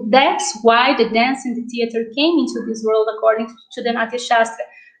 So that's why the dance and the theater came into this world, according to the Natya Shastra,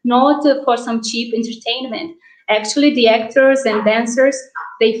 not for some cheap entertainment. Actually, the actors and dancers,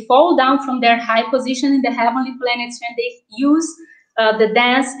 they fall down from their high position in the heavenly planets when they use the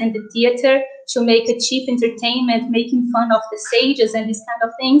dance and the theater to make a cheap entertainment, making fun of the sages and these kind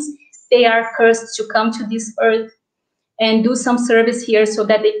of things. They are cursed to come to this earth and do some service here so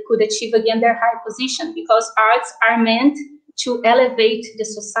that they could achieve again their high position, because arts are meant to elevate the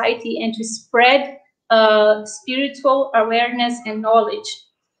society and to spread spiritual awareness and knowledge.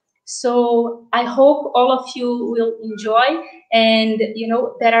 So I hope all of you will enjoy, and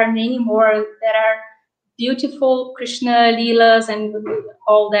there are many more. There are beautiful Krishna Leelas and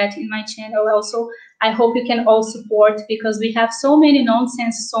all that in my channel also. I hope you can all support, because we have so many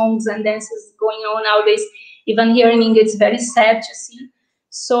nonsense songs and dances going on nowadays. Even here in India, it's very sad to see.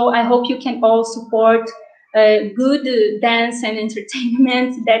 So I hope you can all support good dance and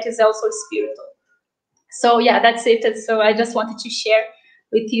entertainment that is also spiritual. So yeah, that's it. So I just wanted to share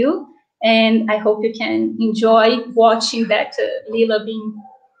with you, and I hope you can enjoy watching that Leela being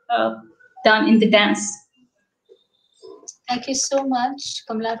done in the dance. Thank you so much,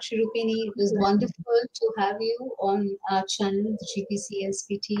 Kamalakshi Rupini. It was wonderful to have you on our channel, the GPC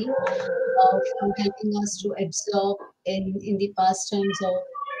SPT, for helping us to absorb in the pastimes of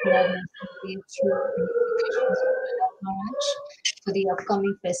Lord Narasimha through invocations of Prahlada Maharaja for the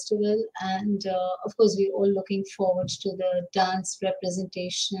upcoming festival. And of course, we're all looking forward to the dance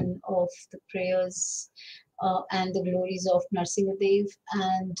representation of the prayers and the glories of Narasimha Dev.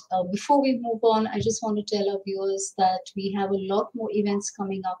 And before we move on, I just want to tell our viewers that we have a lot more events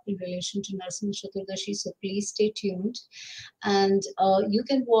coming up in relation to Narasimha Chaturdashi, so please stay tuned. And you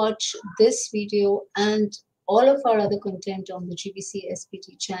can watch this video and all of our other content on the GBC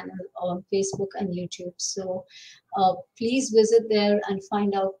SPT channel on Facebook and YouTube. So please visit there and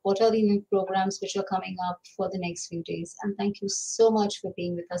find out what are the new programs which are coming up for the next few days. And thank you so much for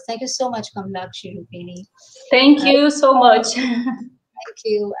being with us. Thank you so much, Kamalakshi Rupini. Thank you so much. Thank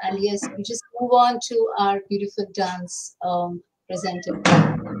you. And yes, we just move on to our beautiful dance presented.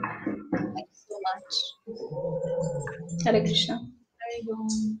 Thank you so much. Hare Krishna. Very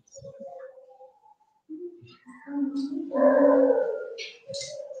good.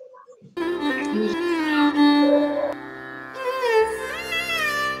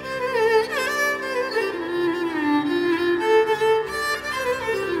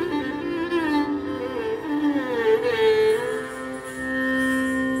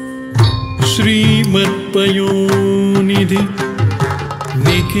 मत्पयोनिधि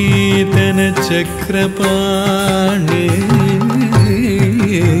निकेतन चक्रपाणे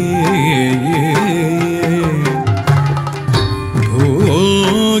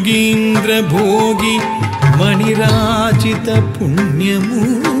भोगीन्द्र भोगी मणिराजित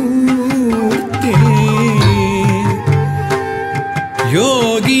पुण्यमूर्ते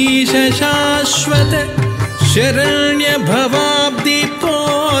योगीश शाश्वत शरण्य भवाब्दि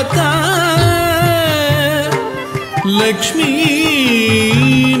पोता लक्ष्मी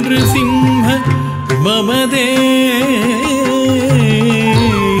नृसिंह मम देहि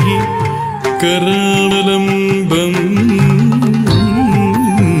करावलम्बम्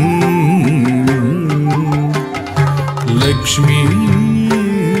लक्ष्मी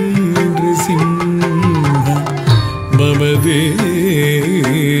नृसिंह मम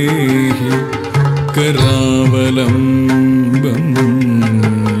देहि करावलम्बम्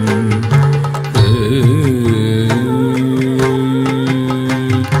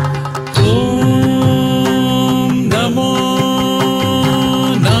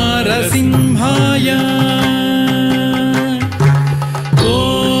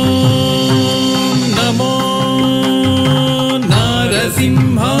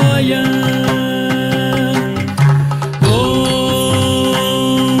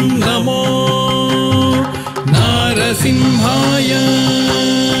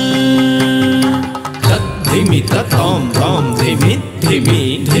Tam tam dhimi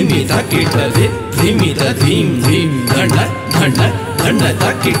dhimi dhimi takita dhimi ta dhim dhim dhanda dhanda dhanda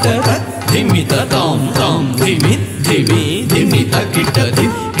takita dhimi ta tam tam dhimi dhimi dhimi takita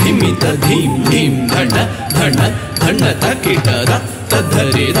dhimi ta dhim dhim dhanda dhanda dhanda takita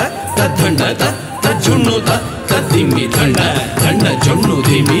tadhari tadhanda tadjunnu tadhimi dhanda dhanda junnu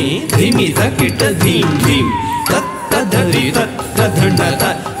dhimi dhimi takita dhim dhim tadhari tadhanda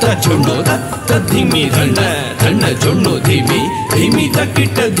tadjunnu tadhimi dhanda धन्न जोन्नु धीमी धीमी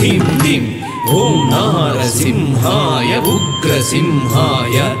तकिट धीम धीम ओम नारसिंहाय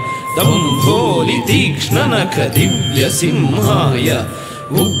उग्रसिंहाय दम्भोलि तीक्ष्ण नख दिव्य सिंहाय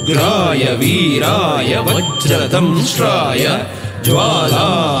उग्राय वीराय वज्रदंष्ट्राय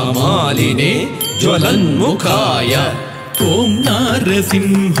ज्वालामालिने ज्वलन्मुखाय ओम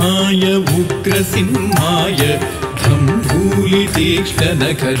नारसिंहाय उग्रसिंहाय दम्भोलि तीक्ष्ण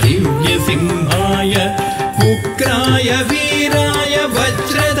नख दिव्य सिंहाय उग्राय वीराय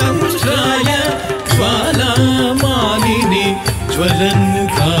वज्रदंष्ट्राय ज्वालामालिने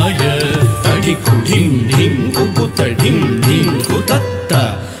ज्वलन्मुखाय तडिकु ढिं ढिं कुकुत ढिं ढिं कुतत्त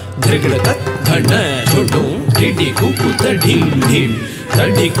धृगृत धन झुडु ढिडि कुकुत ढिं ढिं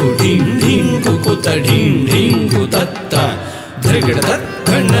तडिकु ढिं ढिं कुकुत ढिं ढिं कुतत्त धृगृत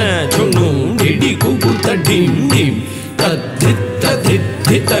धन झुडु ढिडि कुकुत ढिं ढिं तद्धित्त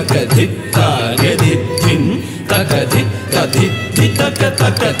धित्तक धित्तागधित्थिन् तकधित्तधित्तितक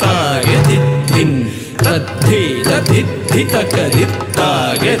तकतागधित्थिन् तद्धितधित्तितक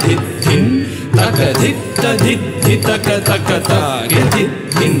धित्तागधित्थिन् तकधित्तधित्तितक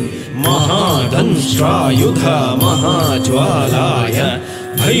तकतागधित्थिन् महादंष्ट्रायुध महाज्वालाय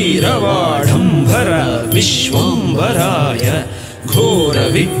भैरवाढम्बर विश्वम्भराय घोर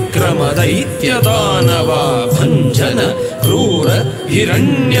विक्रम दैत्य दानवा भंजन क्रूर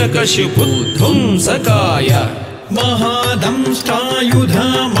हिरण्यकशिपुध्वंसकाय महादंष्ट्रायुध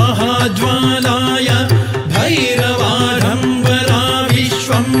महाज्वालाय भैरवाढम्बरा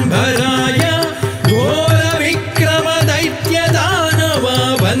विश्वम्भराय घोर विक्रम दैत्य दानवा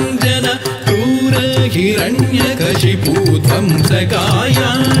भंजन क्रूर हिरण्यकशिपुध्वंसकाय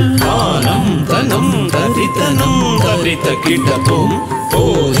आनं तनं तरितनं तरितकिटतुं तो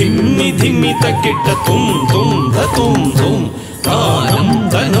धिम्मि धिम्मि तकिटतुं तुं धतुं तुं आनं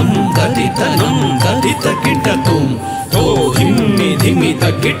तनं तरितनं तरितकिटतुं तो धिम्मि धिम्मि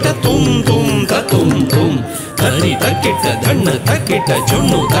तकिटतुं तुं धतुं तुं तरितकिट धन्न तकिट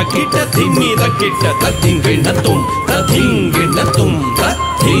जुन्नु तकिट धिम्मि तकिट तद्धिङ्गिणतुं तद्धिङ्गिणतुं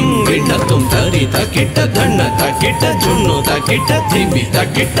तद्धिङ्गिणतुं तरितकिट धन्न तकिट जुन्नु तकिट धिम्मि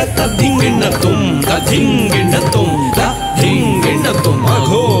तकिट तद्धिङ्गिणतुं तद्धिङ्गिणतुं तद्धिङ्गिणतुं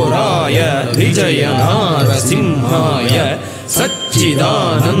अघोराय विजय नारसिंहाय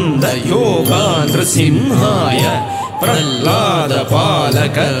सच्चिदानन्द योगा नृसिंहाय प्रह्लाद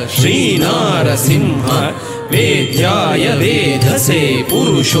पालक श्रीनारसिंह वेद्याय वेधसे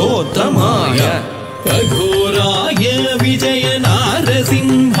पुरुषोत्तमाय अघोराय विजय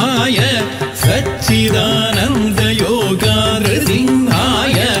नारसिंहाय सच्चिदानन्द योगा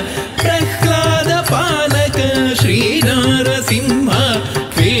नृसिंहाय प्रह्लाद पालक श्रीनारसिंह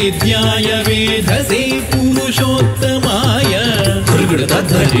वेद्याय वेधसे पुरुषोत्तमाय पुरुषोत्तमाय धुर्गड़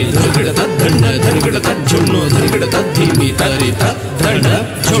तद्धरि धुर्गड़ तद्धण्ड धुर्गड़ तज्जुण्णु धुर्गड़ तद्धिमि तरित धण्ड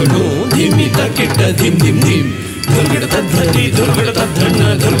झुण्णु धिमि तकिट्ट धिम धिम धिम धुर्गड़ तद्धरि धुर्गड़ तद्धण्ड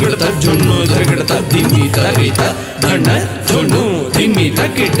धुर्गड़ तज्जुण्णु धुर्गड़ तद्धिमि तरित धण्ड झुण्णु धिमि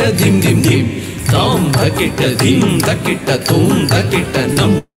तकिट्ट धिम धिम धिम ताम तकिट्ट धिम तकिट्ट तुम तकिट्ट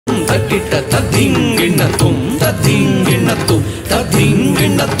नम तकिट्ट तद्धिंगिण्णतुम तद्धिंगिण्णतुम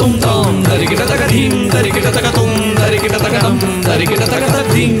तद्धिंगिण्णतुम ताम धरिकिट तक धिम धरिकिट तक तुम धरिकिट तक नम धरिकिट तक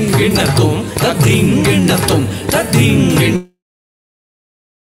तद्धिंगिण्णतुम तद्धिंगिण्णतुम तद्धिंगिण्ण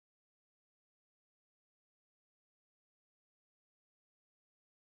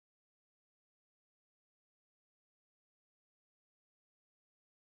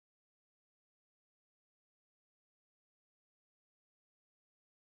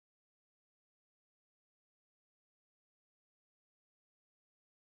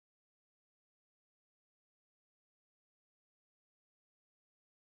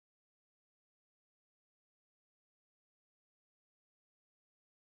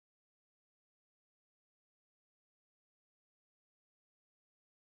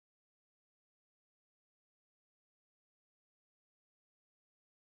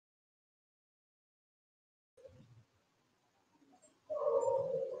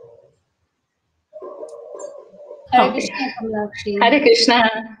Hare Okay. Krishna, Kamalakshi. Hare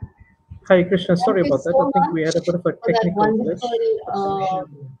Krishna. Hare Krishna. Sorry Thank you about that. so I think we much had a bit of a for that technical glitch.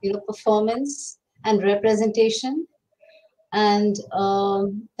 wonderful, performance and representation. And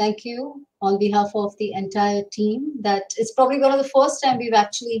thank you on behalf of the entire team. That it's probably one of the first time we've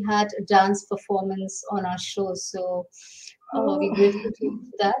actually had a dance performance on our show. So we're grateful to you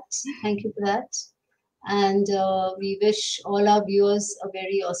for that. Thank you for that. And we wish all our viewers a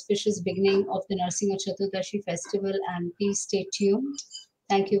very auspicious beginning of the Narsingha Chaturdashi festival, and please stay tuned.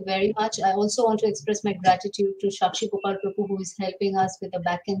 Thank you very much. I also want to express my gratitude to Shakshi Gopal Prabhu, who is helping us with the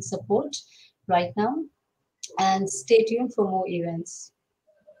back-end support right now. And stay tuned for more events.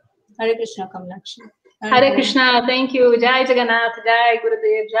 Hare Krishna, Kamalakshi. Hare Krishna. Thank you. Jai Jagannath. Jai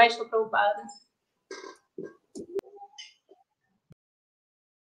Gurudev. Jai Shri Prabhupada.